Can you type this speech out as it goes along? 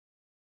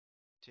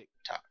Tick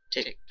tock,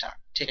 tick tock,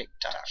 tick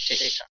tock, tick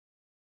tock.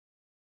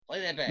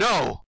 Play that back.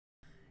 No!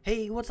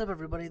 Hey, what's up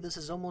everybody? This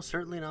is almost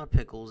certainly not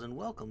Pickles, and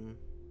welcome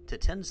to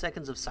 10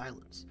 Seconds of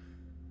Silence.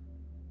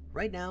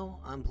 Right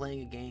now, I'm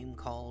playing a game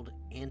called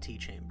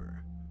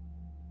Antichamber.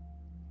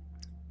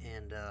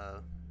 And,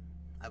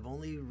 I've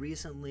only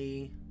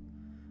recently...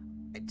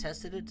 I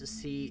tested it to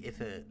see if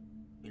it,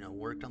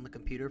 worked on the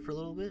computer for a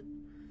little bit.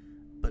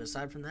 But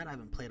aside from that, I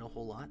haven't played a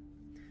whole lot.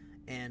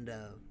 And,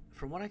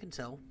 from what I can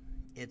tell,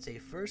 it's a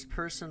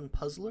first-person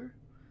puzzler.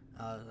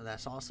 I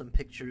saw some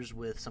pictures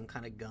with some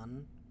kind of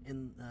gun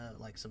in,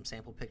 like some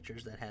sample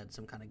pictures that had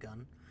some kind of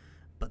gun,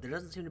 but there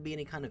doesn't seem to be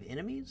any kind of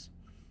enemies,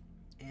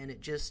 and it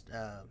just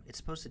it's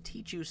supposed to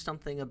teach you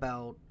something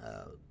about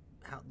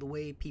how the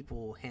way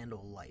people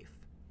handle life.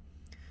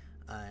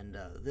 And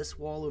this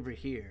wall over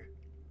here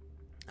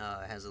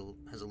has a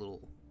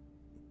little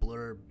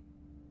blurb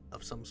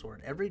of some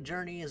sort. Every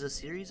journey is a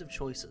series of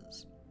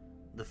choices.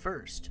 The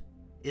first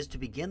is to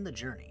begin the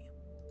journey.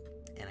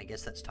 And I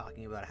guess that's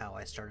talking about how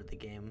I started the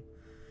game.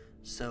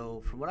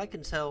 So, from what I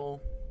can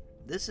tell,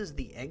 this is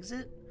the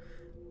exit,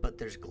 but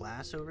there's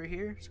glass over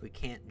here, so we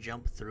can't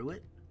jump through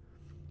it.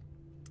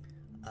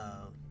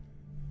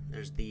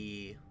 There's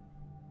the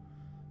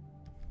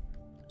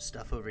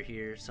stuff over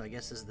here, so I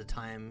guess this is the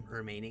time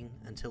remaining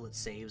until it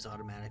saves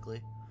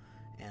automatically.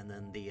 And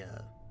then the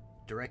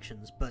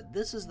directions, but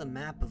this is the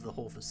map of the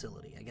whole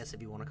facility, I guess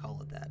if you want to call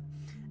it that.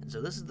 And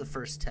so this is the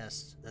first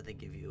test that they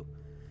give you.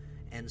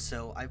 And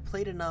so I've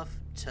played enough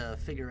to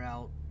figure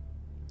out,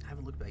 I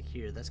haven't looked back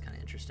here, that's kind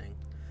of interesting,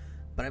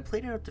 but I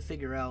played enough to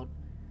figure out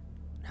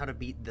how to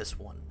beat this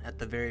one, at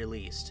the very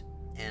least.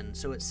 And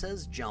so it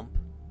says jump,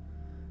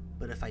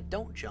 but if I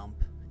don't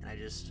jump, and I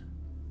just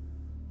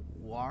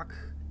walk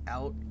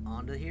out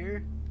onto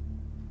here,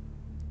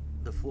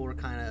 the floor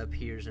kind of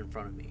appears in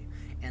front of me.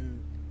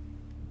 And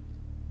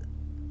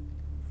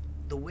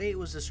the way it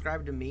was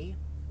described to me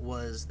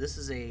was this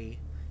is a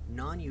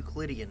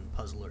non-Euclidean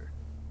puzzler.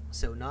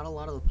 So not a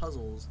lot of the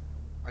puzzles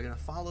are going to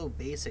follow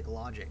basic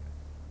logic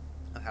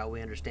of how we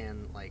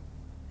understand, like,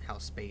 how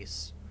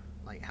space,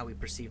 like, how we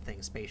perceive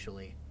things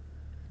spatially.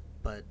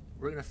 But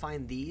we're going to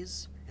find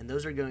these, and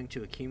those are going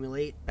to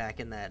accumulate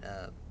back in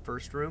that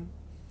first room.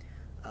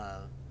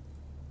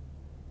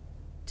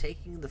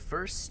 Taking the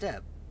first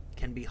step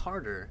can be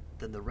harder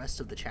than the rest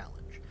of the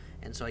challenge.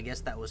 And so I guess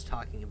that was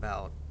talking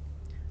about,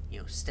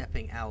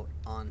 stepping out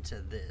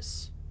onto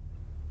this.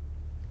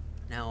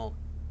 Now,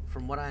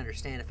 from what I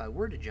understand, if I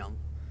were to jump,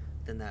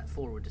 then that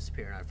floor would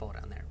disappear and I'd fall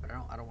down there. But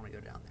I don't want to go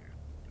down there.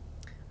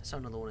 I saw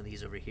another one of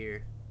these over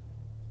here.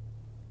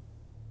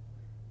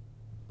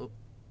 Oh.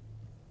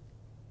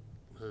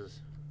 Does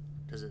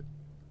it?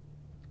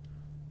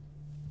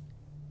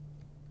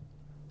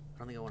 I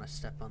don't think I want to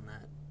step on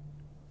that.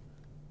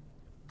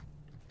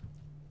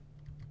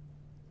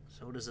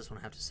 So what does this one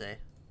have to say?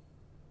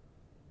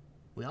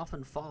 We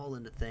often fall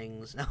into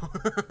things. No,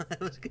 that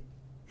was good.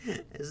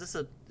 Is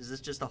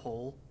this just a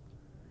hole?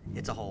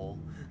 It's a hole.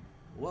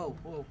 Whoa,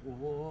 whoa, whoa,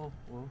 whoa,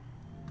 whoa.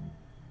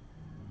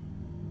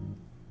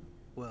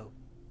 Whoa.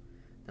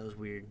 That was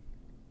weird.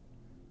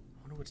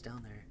 I wonder what's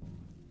down there.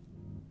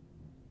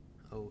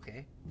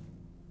 Okay.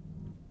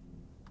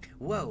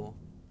 Whoa.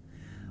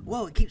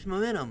 Whoa, it keeps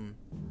momentum.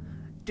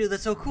 Dude,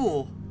 that's so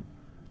cool.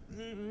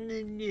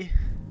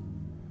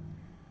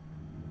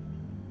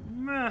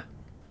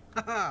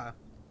 Haha.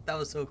 That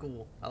was so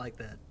cool. I like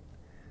that.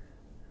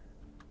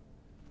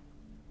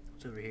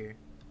 What's over here?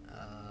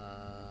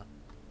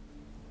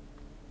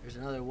 There's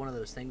another one of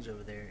those things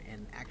over there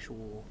in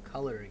actual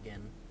color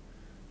again.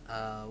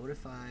 What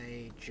if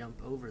I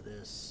jump over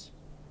this?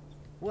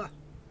 Whoa!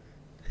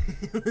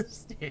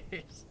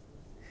 Stairs.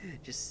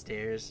 Just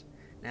stairs.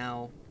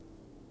 Now,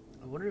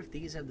 I wonder if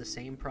these have the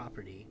same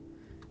property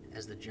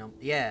as the jump.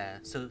 Yeah,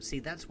 so see,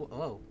 that's what.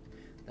 Oh,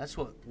 that's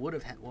what would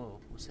have had. Whoa,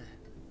 what's that?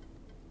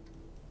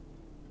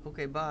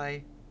 Okay,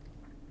 bye.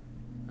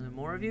 Are there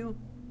more of you?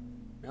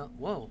 No?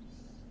 Whoa.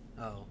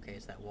 Oh, okay,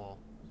 it's that wall.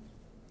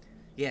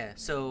 Yeah,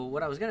 so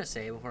what I was going to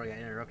say before I got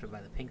interrupted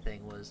by the pink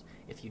thing was,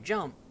 if you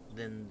jump,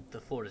 then the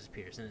floor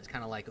disappears, and it's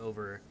kind of like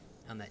over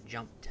on that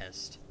jump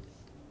test.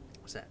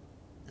 What's that?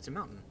 That's a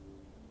mountain.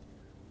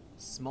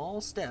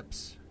 Small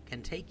steps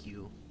can take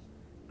you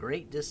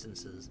great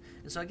distances.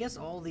 And so I guess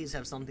all these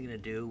have something to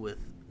do with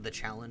the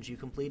challenge you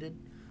completed,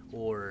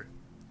 or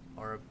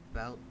are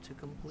about to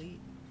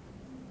complete.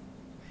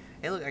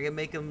 Hey look, I can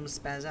make them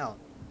spaz out.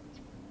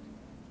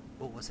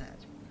 Oh, what's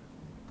that?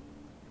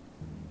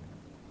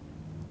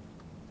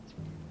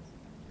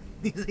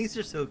 These things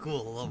are so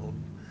cool, I love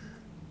them.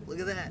 Look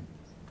at that.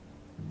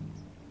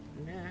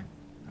 Nah.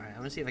 Alright, I'm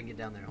gonna see if I can get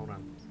down there, hold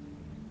on.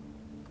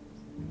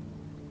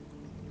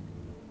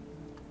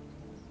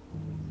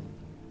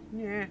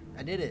 Yeah,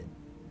 I did it.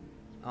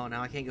 Oh,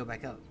 now I can't go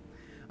back up.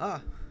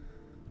 Oh,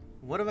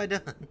 what have I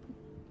done?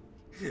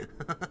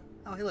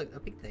 Oh, hey look,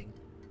 a pink thing.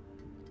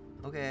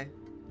 Okay.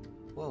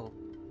 Whoa.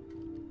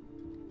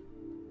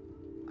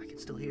 I can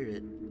still hear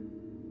it.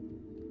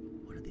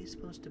 What are these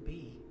supposed to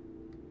be?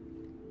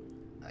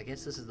 I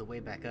guess this is the way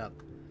back up.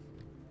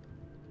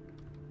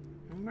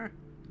 Meh.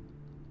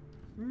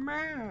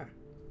 Meh.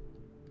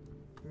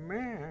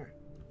 Meh.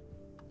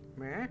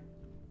 Meh.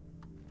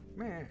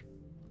 Meh.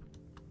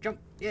 Jump.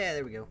 Yeah,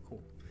 there we go.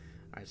 Cool.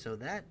 Alright, so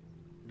that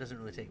doesn't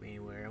really take me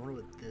anywhere. I wonder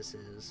what this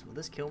is. Will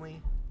this kill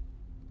me?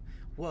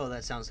 Whoa,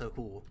 that sounds so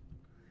cool.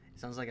 It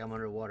sounds like I'm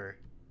underwater.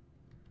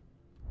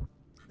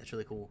 That's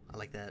really cool. I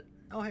like that.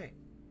 Oh, hey.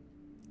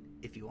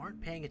 If you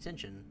aren't paying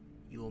attention,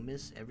 you will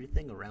miss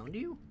everything around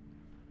you?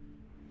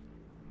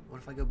 What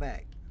if I go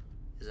back?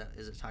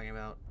 Is it talking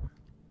about...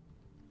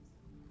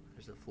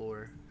 There's the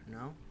floor.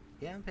 No?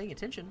 Yeah, I'm paying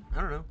attention.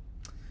 I don't know.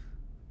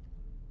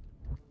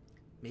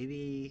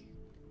 Maybe...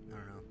 I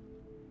don't know.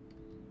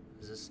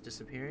 Is this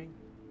disappearing?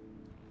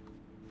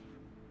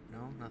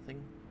 No,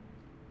 nothing.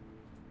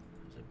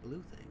 There's a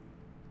blue thing.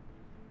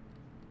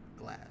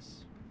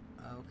 Glass.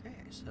 Okay,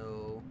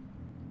 so...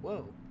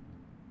 Whoa.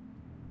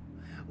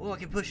 Whoa, I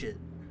can push it.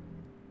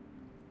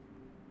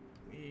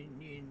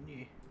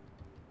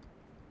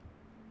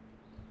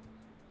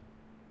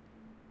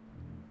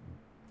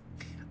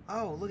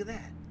 Oh, look at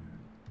that.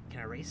 Can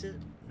I erase it?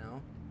 No.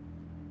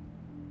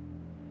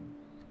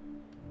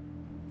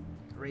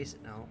 Erase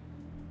it? No.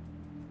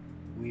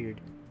 Weird.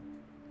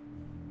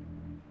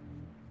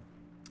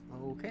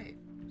 Okay.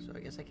 So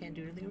I guess I can't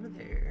do anything over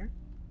there.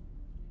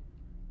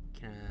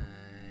 Can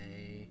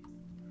I...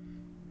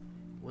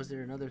 Was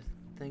there another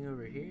thing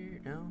over here?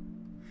 No?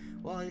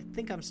 Well, I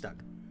think I'm stuck.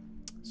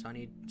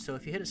 So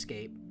if you hit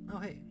escape... Oh,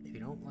 hey. If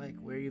you don't like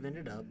where you've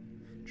ended up,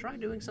 try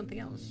doing something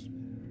else.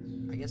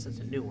 I guess that's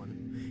a new one.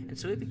 And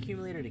so we've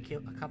accumulated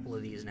a couple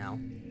of these now.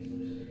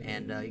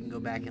 And you can go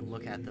back and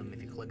look at them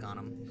if you click on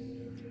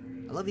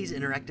them. I love these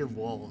interactive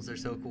walls. They're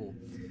so cool.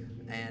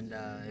 And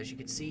as you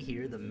can see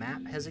here, the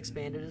map has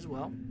expanded as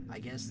well. I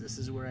guess this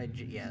is where I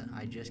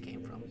just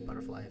came from.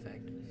 Butterfly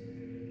effect.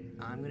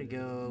 I'm going to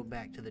go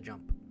back to the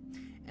jump.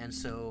 And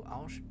so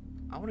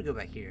I want to go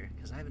back here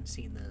because I haven't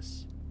seen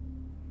this.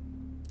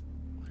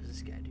 What does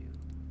this guy do?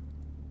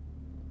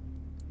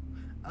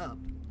 Up.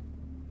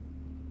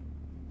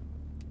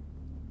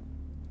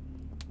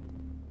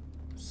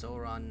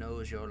 Sauron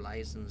knows your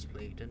license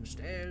plate and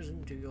stares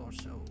into your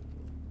soul.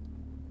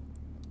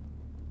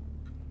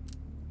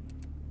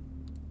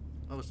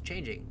 Oh, it's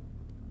changing.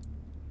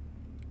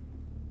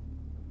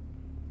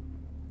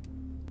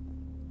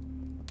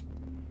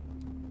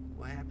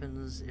 What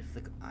happens if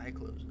the eye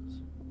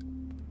closes?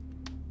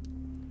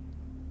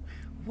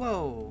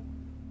 Whoa!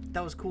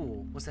 That was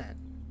cool. What's that?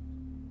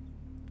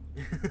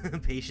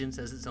 Patience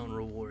has its own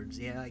rewards.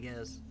 Yeah, I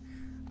guess.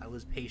 I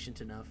was patient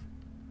enough.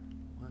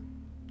 What?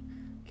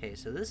 Okay,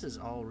 so this is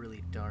all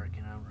really dark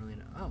and I don't really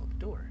know. Oh,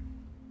 door.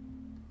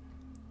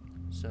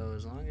 So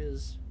as long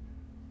as...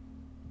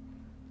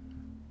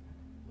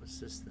 What's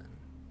this then?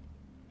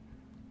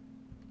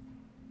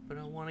 But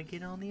I want to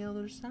get on the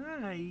other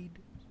side.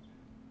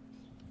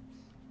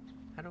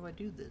 How do I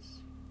do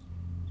this?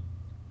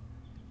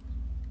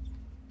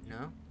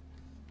 No?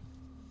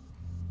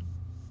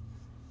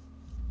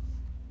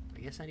 I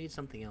guess I need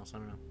something else. I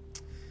don't know.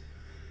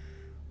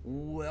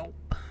 Well.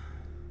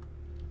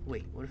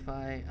 Wait, what if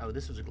I... Oh,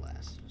 this was a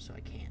glass, so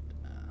I can't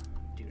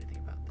do anything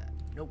about that.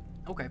 Nope.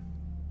 Okay.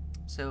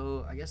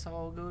 So, I guess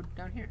I'll go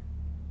down here.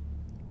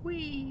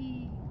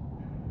 Whee!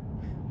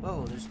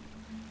 Whoa, there's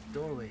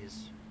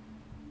doorways.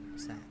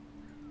 What's that?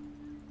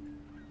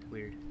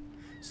 Weird.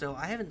 So,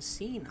 I haven't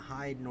seen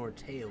hide nor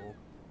tail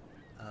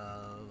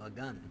of a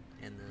gun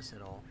in this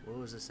at all.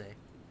 What does this say?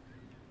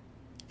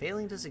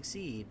 Failing to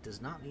succeed does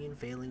not mean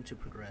failing to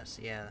progress.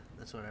 Yeah,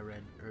 that's what I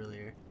read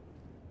earlier.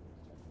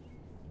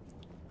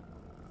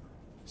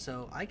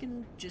 So I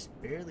can just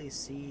barely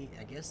see.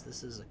 I guess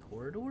this is a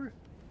corridor?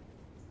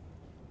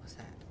 What's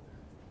that?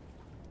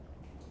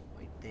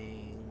 White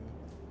thing.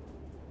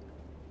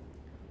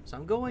 So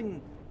I'm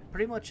going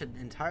pretty much an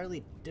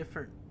entirely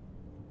different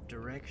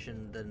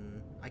direction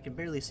than... I can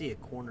barely see a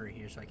corner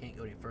here, so I can't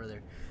go any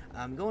further.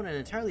 I'm going an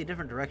entirely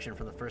different direction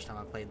from the first time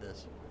I played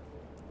this.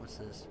 What's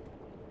this?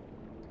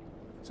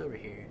 What's over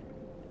here?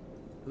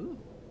 Ooh.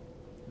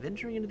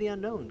 Venturing into the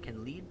unknown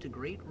can lead to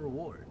great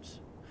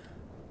rewards.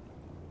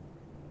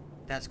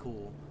 That's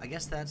cool. I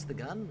guess that's the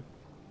gun?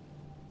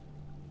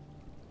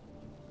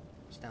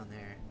 What's down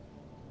there?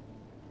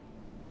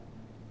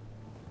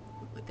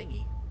 Ooh, a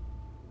thingy.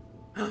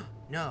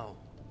 No.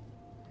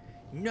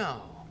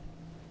 No.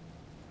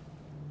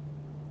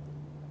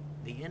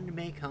 The end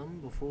may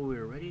come before we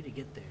are ready to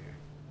get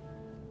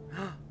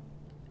there.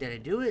 Did I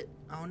do it?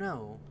 Oh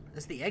no.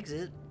 That's the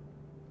exit.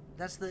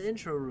 That's the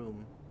intro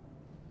room.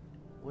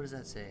 What does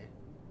that say?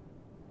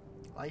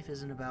 Life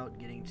isn't about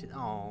getting to...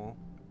 Aww.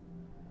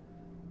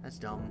 That's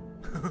dumb.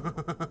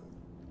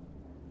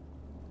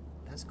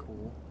 That's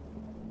cool.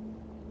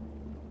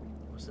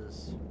 What's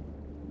this?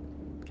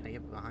 Can I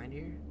get behind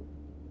here?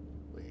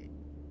 Wait.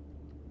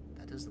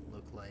 That doesn't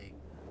look like...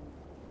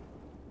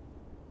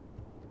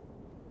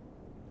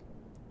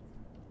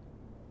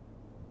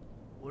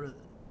 What are the...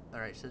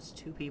 Alright, so it's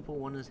two people.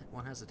 One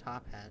has a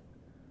top hat.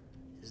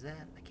 Is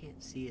that... I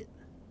can't see it.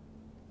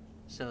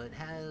 So it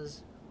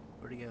has...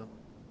 Where'd it go?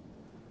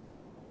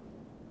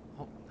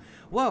 Oh.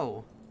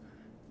 Whoa!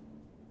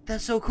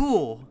 That's so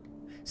cool.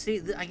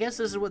 See, I guess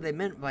this is what they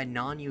meant by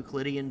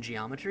non-Euclidean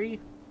geometry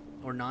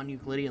or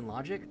non-Euclidean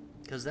logic,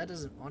 because that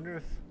doesn't wonder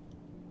if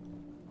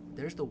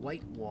there's the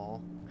white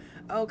wall.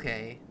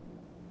 Okay,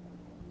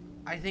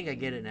 I think I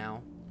get it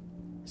now.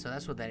 So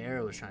that's what that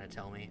arrow was trying to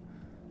tell me.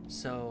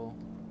 So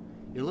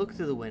you look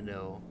through the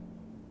window,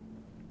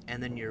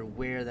 and then you're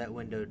where that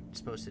window is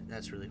supposed to.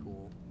 That's really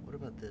cool. What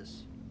about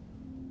this?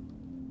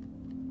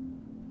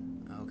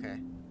 Okay.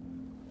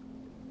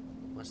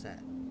 What's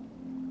that?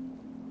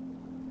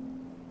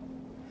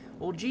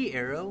 Well, gee,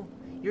 arrow,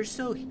 you're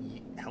so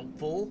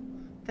helpful.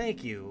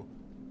 Thank you.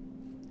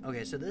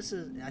 Okay, so this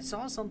is. I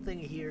saw something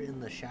here in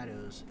the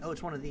shadows. Oh,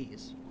 it's one of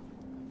these.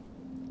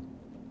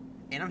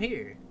 And I'm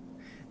here.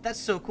 That's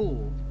so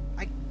cool.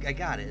 I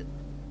got it.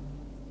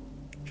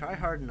 Try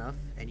hard enough,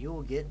 and you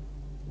will get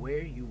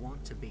where you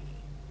want to be.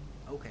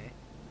 Okay.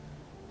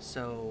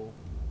 So,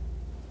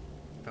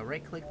 if I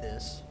right-click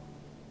this,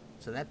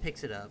 so that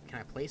picks it up. Can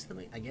I place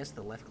them? I guess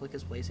the left click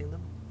is placing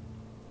them.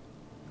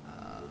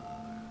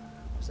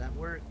 Does that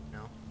work?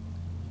 No.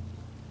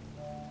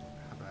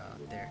 How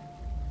about there?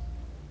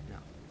 No.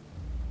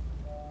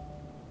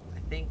 I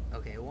think,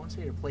 okay, it wants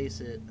me to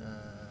place it,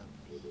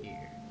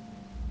 here.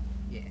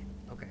 Yeah,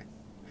 okay.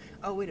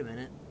 Oh, wait a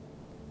minute.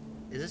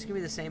 Is this gonna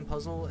be the same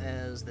puzzle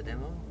as the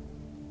demo?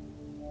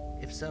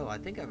 If so, I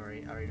think I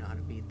already know how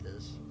to beat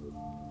this.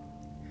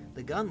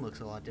 The gun looks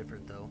a lot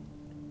different, though.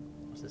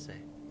 What's this say?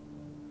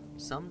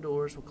 Some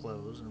doors will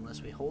close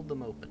unless we hold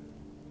them open.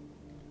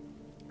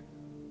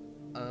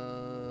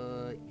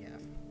 Yeah.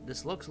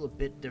 This looks a little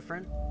bit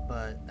different,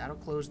 but that'll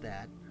close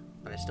that.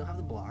 But I still have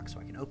the block, so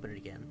I can open it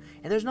again.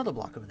 And there's another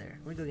block over there.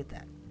 Let me go get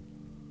that.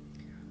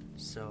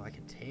 So I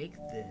can take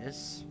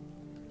this,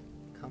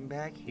 come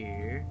back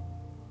here,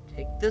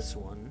 take this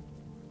one.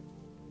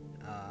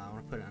 I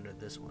want to put it under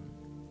this one.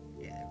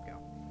 Yeah, there we go.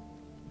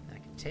 And I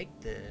can take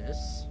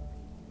this,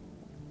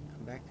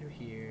 come back through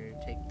here,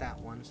 take that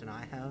one, so now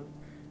I have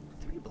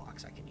 3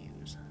 blocks I can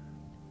use.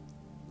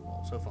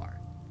 Well, so far.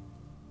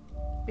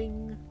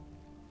 Bing,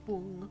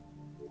 boom.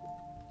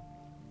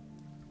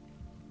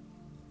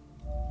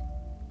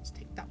 Let's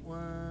take that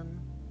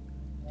one,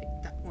 take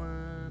that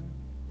one,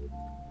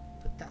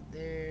 put that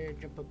there,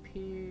 jump up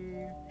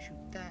here,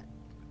 shoot that.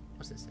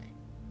 What's this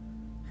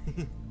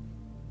say?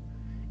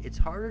 It's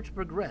harder to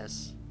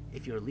progress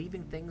if you're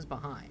leaving things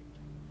behind.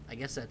 I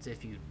guess that's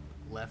if you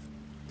left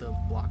the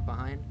block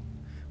behind.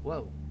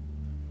 Whoa.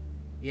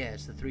 Yeah,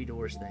 it's the 3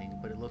 doors thing,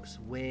 but it looks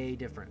way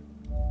different.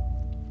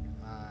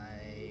 If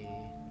I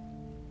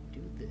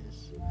do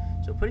this.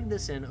 So putting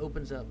this in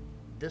opens up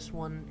this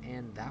one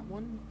and that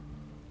one.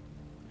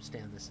 Stay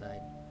on this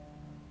side.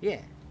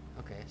 Yeah.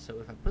 Okay, so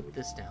if I put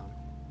this down,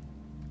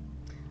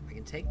 I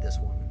can take this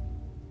one.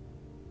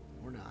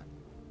 Or not.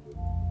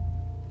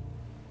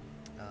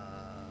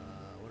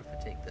 What if I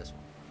take this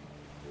one?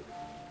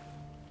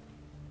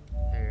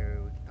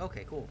 There we go.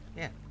 Okay, cool.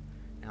 Yeah.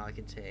 Now I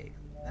can take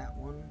that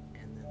one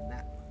and then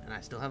that one. And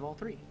I still have all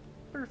 3.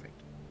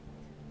 Perfect.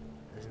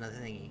 There's another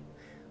thingy.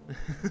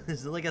 This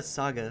is like a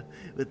saga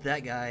with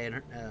that guy and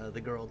her,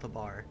 the girl at the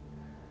bar.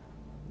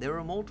 There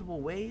are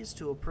multiple ways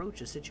to approach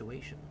a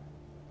situation.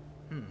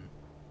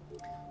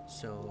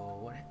 So,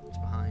 what happens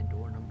behind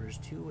door numbers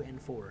 2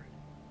 and 4?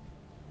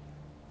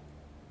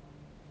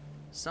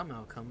 Some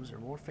outcomes are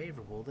more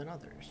favorable than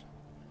others.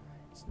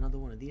 It's another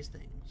one of these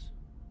things.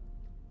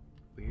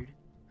 Weird.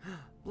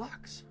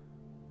 Blocks!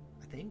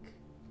 I think.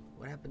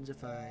 What happens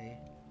if I...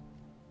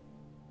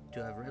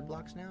 Do I have red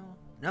blocks now?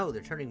 No,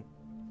 they're turning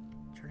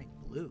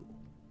blue.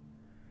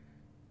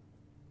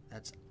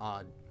 That's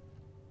odd.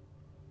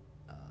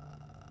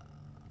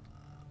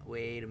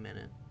 Wait a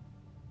minute.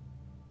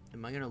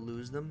 Am I gonna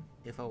lose them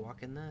if I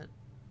walk in that?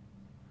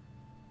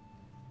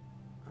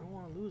 I don't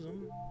want to lose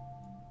them.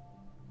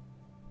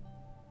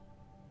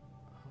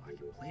 Oh, I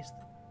can place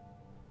them.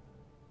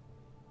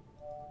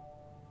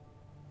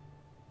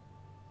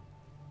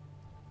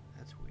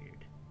 That's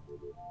weird.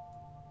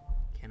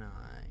 Can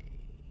I...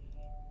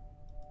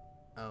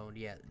 Oh,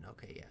 yeah.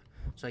 Okay, yeah.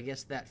 So I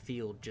guess that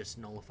field just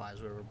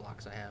nullifies whatever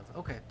blocks I have.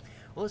 Okay.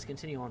 Well, let's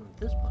continue on with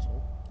this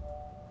puzzle.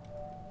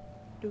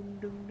 Dum,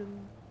 dum,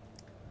 dum.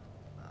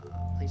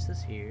 Place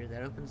this here.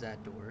 That opens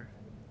that door.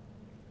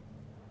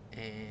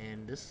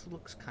 And this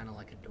looks kind of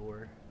like a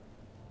door.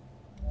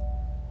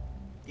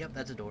 Yep,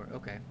 that's a door.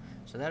 Okay.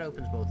 So that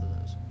opens both of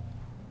those.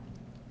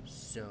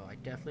 So I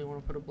definitely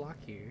want to put a block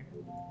here.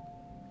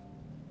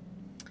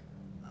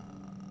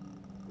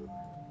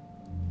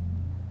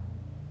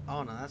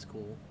 Oh, no, that's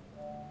cool.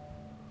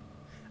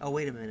 Oh,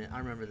 wait a minute. I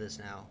remember this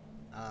now.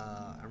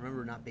 I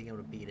remember not being able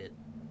to beat it.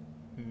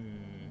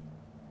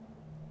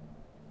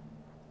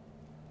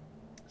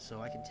 So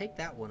I can take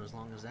that one as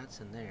long as that's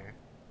in there.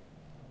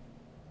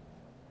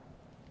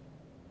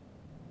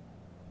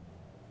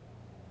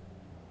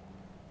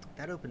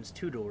 That opens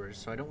 2 doors,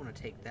 so I don't want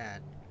to take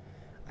that.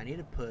 I need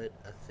to put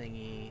a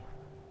thingy...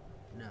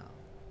 No.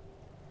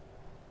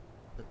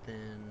 But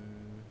then...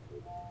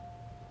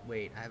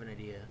 Wait, I have an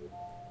idea.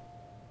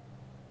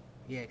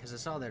 Yeah, because I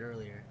saw that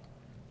earlier.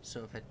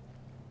 So if I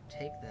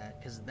take that...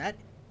 Because that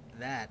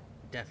that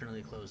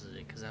definitely closes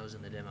it because I was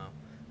in the demo.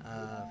 If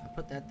I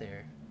put that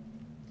there,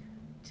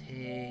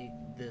 take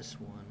this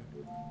one.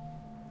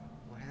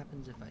 What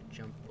happens if I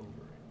jump over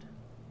it?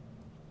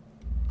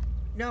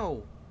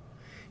 No!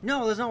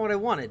 No, that's not what I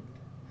wanted.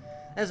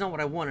 That's not what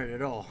I wanted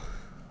at all.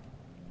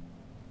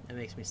 That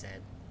makes me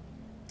sad.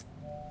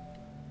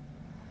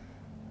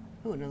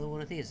 Oh, another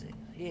one of these things.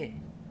 Yeah.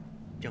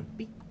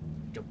 Jumpy.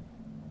 Jump.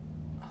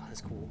 Oh,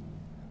 that's cool.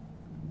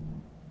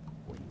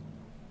 Wait.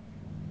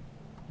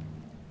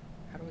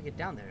 How do I get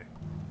down there?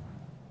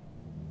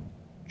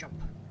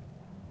 Jump.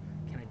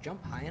 Can I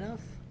jump high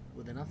enough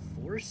with enough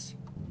force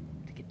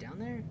to get down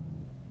there?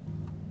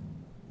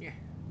 Yeah.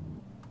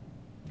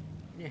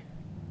 Yeah.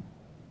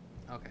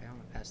 Okay, I'm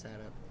gonna pass that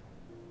up.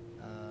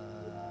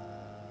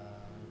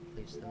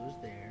 Place those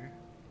there.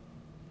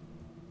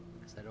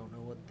 Because I don't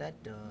know what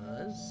that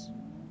does.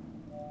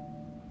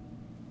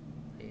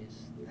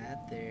 Place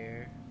that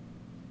there.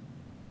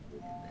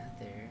 And that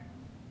there.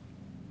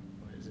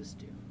 What does this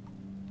do?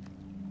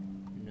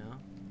 No.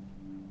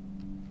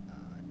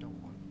 I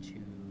don't want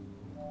to...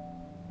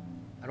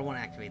 I don't want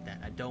to activate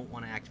that. I don't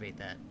want to activate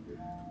that.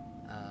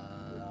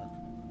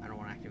 I don't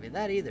want to activate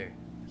that either.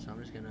 So I'm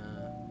just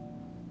gonna...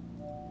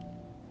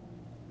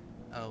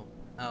 Oh,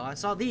 I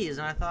saw these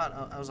and I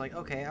thought, I was like,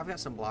 okay, I've got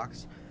some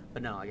blocks.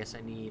 But no, I guess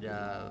I need,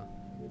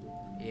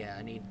 yeah,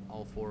 I need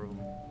all 4 of them.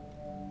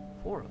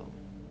 4 of them?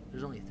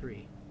 There's only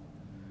 3.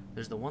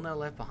 There's the one that I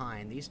left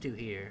behind, these 2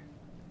 here.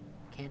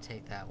 Can't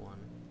take that one.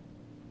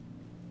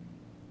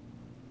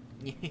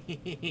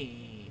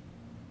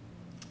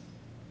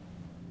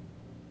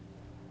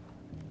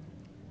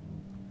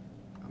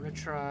 I'm gonna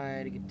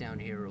try to get down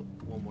here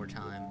one more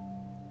time.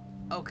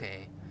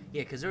 Okay,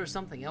 yeah, because there was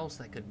something else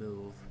that could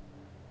move.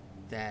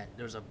 That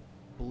there's a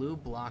blue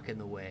block in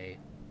the way.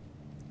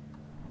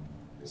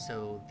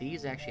 So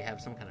these actually have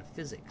some kind of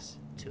physics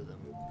to them,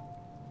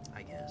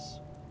 I guess.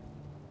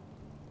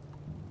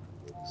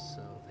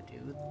 So if I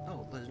do...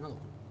 Oh, there's another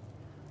one.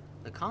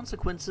 The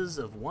consequences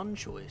of one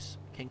choice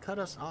can cut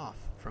us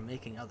off from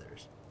making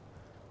others.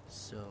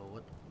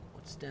 So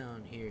what's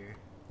down here?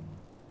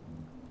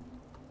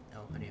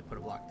 Oh, I need to put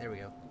a block. There we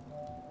go.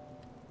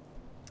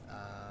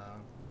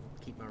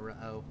 Keep my...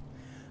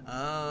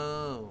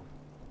 Oh.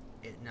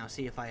 Now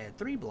see, if I had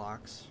 3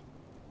 blocks,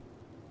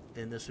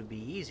 then this would be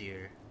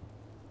easier.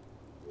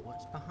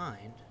 What's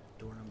behind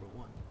door number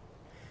 1?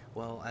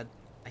 Well,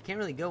 I can't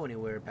really go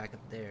anywhere back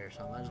up there,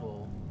 so I might as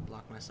well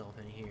lock myself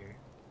in here.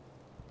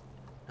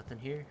 Nothing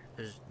here?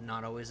 There's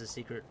not always a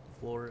secret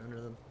floor under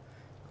them?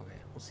 Okay,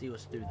 we'll see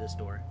what's through this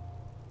door.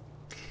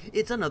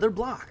 It's another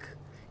block!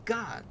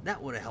 God,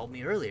 that would have helped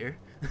me earlier.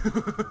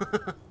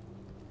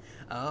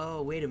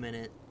 Oh, wait a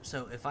minute.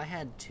 So if I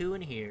had 2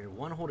 in here,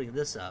 1 holding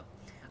this up,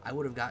 I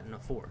would have gotten a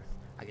 4th.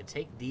 I could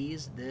take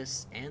these,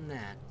 this, and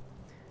that,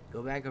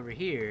 go back over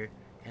here,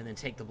 and then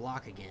take the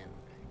block again,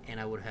 and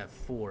I would have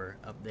 4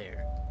 up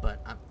there.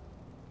 But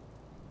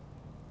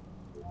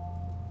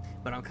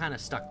I'm kind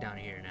of stuck down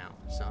here now.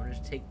 So I'm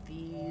just take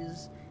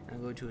these, and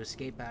I'm going to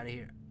escape out of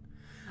here.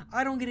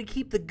 I don't get to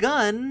keep the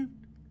gun!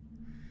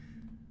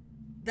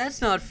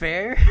 That's not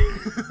fair!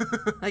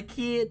 I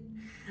can't...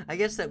 I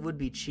guess that would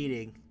be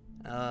cheating.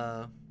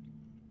 I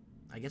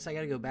guess I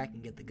gotta go back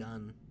and get the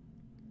gun.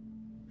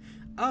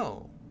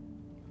 Oh.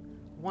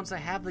 Once I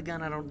have the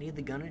gun, I don't need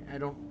the gun.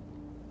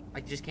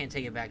 I just can't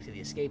take it back to the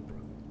escape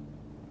room.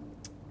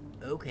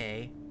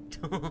 Okay.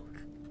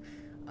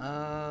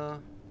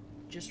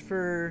 Just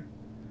for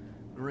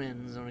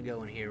grins, I'm gonna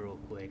go in here real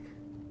quick.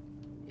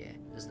 Yeah,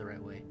 this is the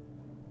right way.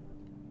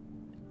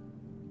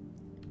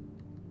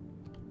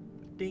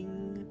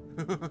 Ding.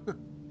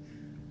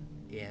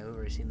 Yeah, we've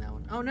already seen that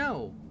one. Oh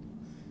no!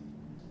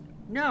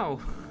 No!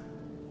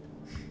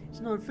 It's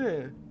not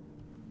fair.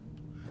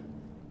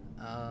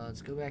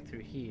 Let's go back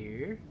through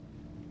here.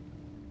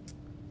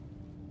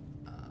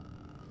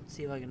 Let's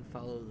see if I can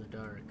follow the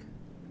dark.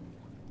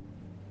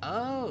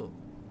 Oh!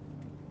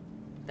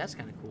 That's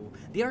kind of cool.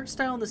 The art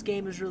style in this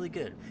game is really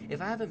good.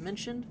 If I haven't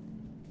mentioned...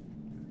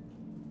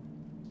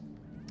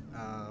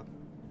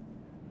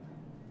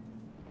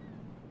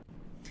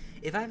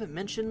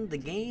 the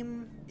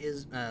game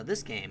is...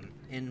 this game,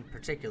 in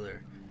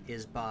particular,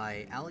 is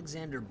by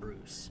Alexander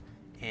Bruce.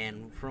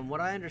 And from what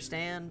I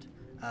understand...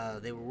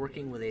 they were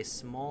working with a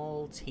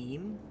small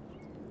team.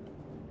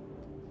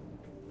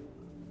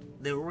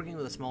 They were working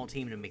with a small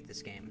team to make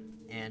this game.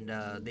 And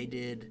they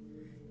did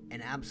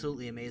an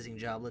absolutely amazing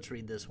job. Let's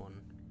read this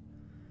one.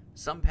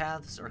 Some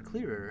paths are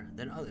clearer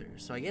than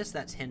others. So I guess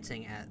that's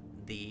hinting at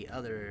the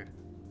other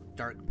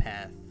dark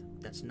path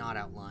that's not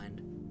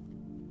outlined.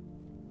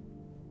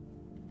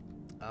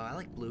 I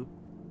like blue.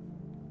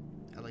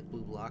 I like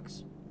blue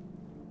blocks.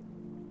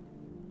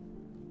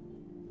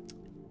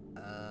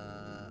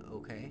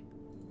 Okay.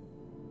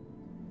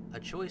 A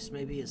choice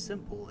may be as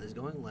simple as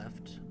going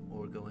left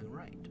or going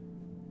right.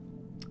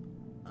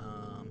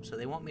 So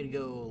they want me to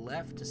go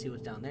left to see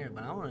what's down there,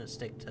 but I want to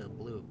stick to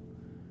blue.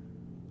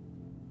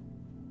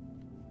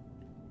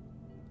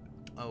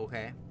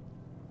 Okay.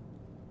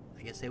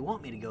 I guess they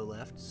want me to go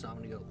left, so I'm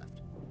going to go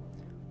left.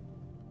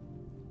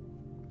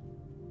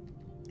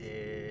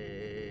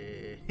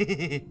 I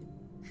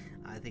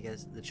think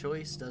the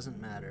choice doesn't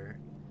matter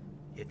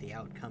if the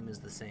outcome is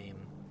the same.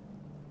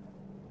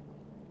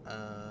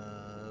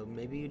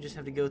 Maybe you just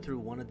have to go through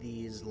one of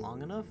these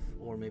long enough,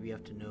 or maybe you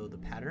have to know the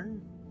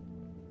pattern.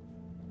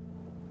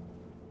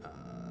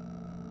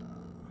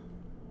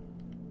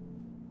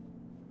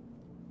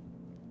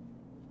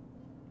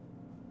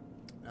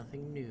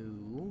 Nothing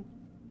new.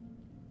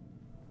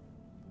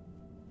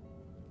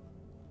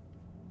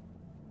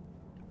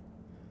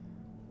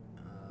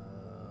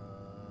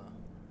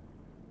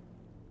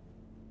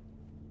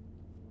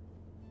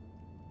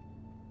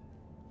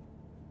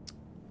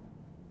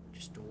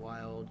 Just a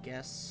wild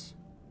guess.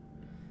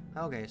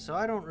 Okay, so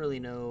I don't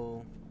really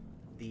know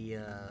the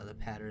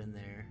pattern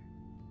there.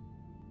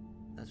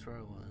 That's where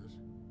I was.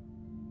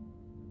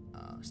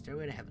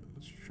 Stairway to Heaven.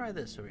 Let's try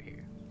this over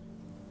here.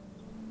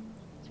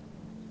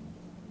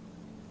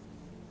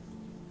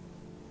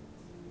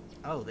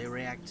 Oh, they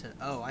react to...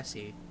 Oh, I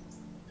see.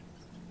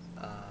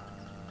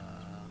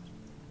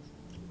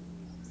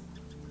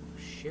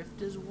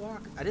 Shift is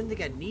walk? I didn't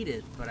think I'd need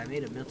it, but I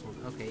made a mental...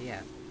 Okay,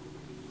 yeah.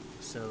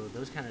 So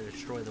those kind of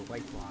destroy the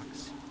white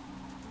blocks.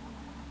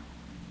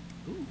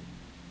 Ooh.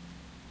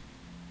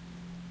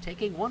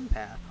 Taking one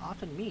path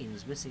often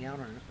means missing out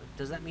on...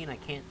 Does that mean I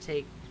can't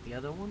take the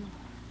other one?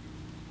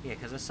 Yeah,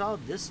 because I saw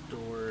this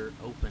door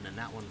open and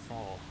that one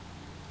fall.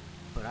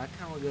 But I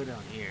kind of want to go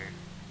down here.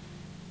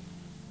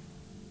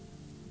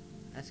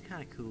 That's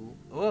kind of cool.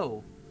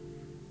 Whoa!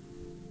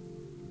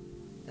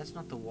 That's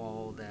not the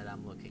wall that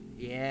I'm looking...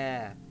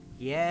 Yeah!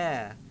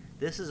 Yeah!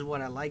 This is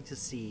what I like to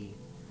see.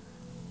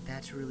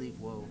 That's really...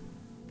 Whoa.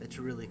 That's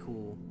really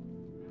cool.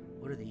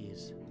 What are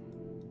these?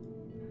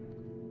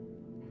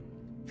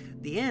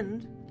 The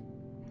end?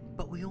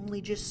 But we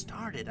only just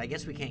started. I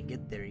guess we can't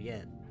get there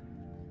yet.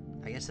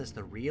 I guess that's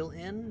the real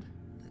end?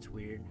 That's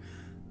weird.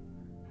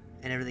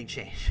 And everything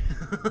changed.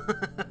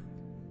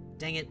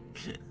 Dang it.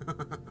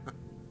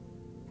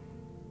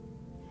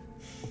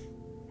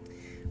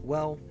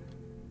 Well,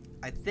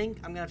 I think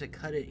I'm going to have to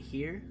cut it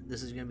here.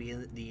 This is going to be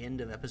the end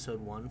of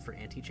episode 1 for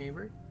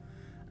Antichamber.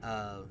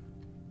 I'm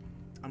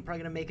probably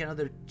going to make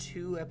another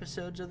 2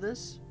 episodes of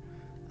this,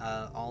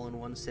 all in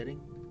one sitting.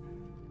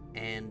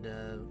 And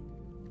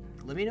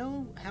let me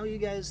know how you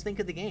guys think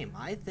of the game.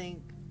 I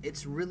think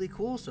it's really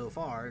cool so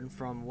far, and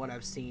from what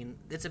I've seen,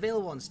 it's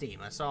available on Steam.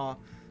 I saw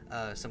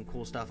some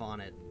cool stuff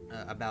on it,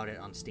 about it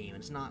on Steam.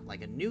 It's not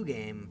like a new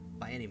game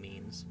by any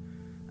means.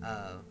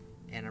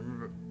 And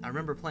I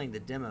remember playing the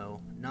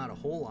demo, not a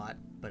whole lot,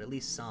 but at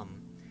least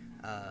some,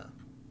 a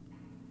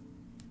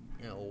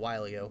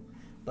while ago.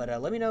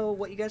 But let me know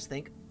what you guys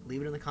think.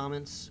 Leave it in the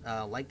comments.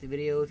 Like the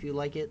video if you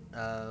like it.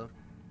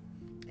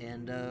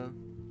 And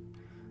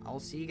I'll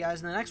see you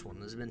guys in the next one.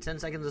 This has been 10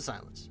 Seconds of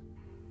Silence.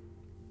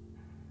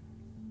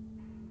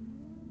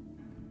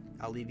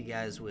 I'll leave you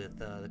guys with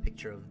the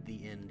picture of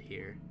the end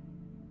here.